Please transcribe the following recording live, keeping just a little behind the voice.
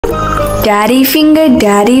Daddy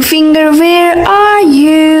finger, where are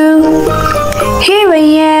you? Here I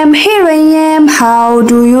am, how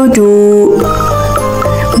do you do?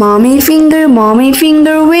 Mommy finger,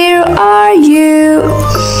 where are you?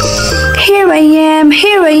 Here I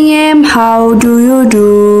am, how do you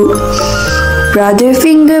do? Brother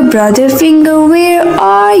finger, where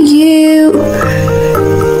are you?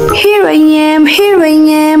 Here I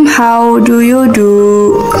am, how do you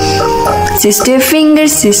do? Sister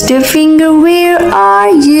finger, where are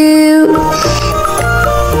you?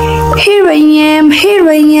 Here I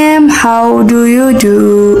am, how do you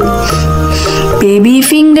do? Baby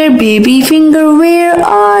finger, where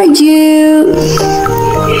are you?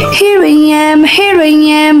 Here I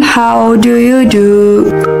am, how do you do?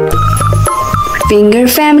 Finger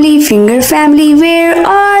family, where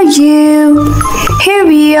are you? Here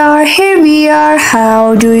we are,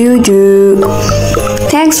 how do you do?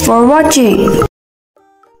 Thanks for watching.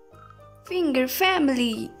 Finger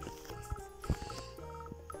family.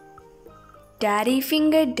 Daddy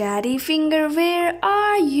finger, where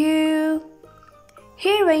are you?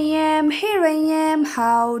 Here I am,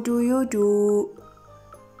 how do you do?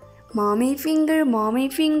 Mommy finger,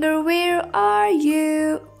 where are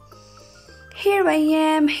you? Here I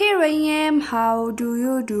am, how do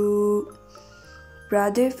you do?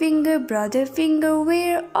 Brother finger,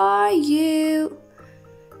 where are you?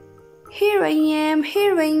 Here I am,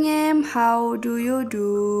 how do you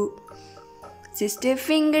do? Sister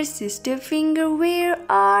finger, where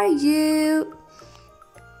are you?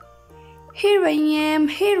 Here I am,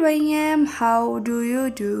 how do you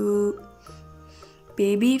do?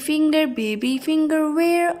 Baby finger,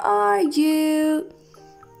 where are you?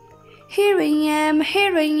 Here I am,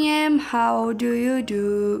 how do you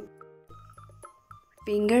do?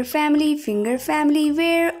 Finger family,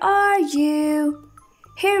 where are you?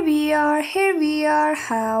 Here we are,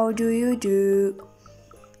 how do you do?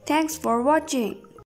 Thanks for watching.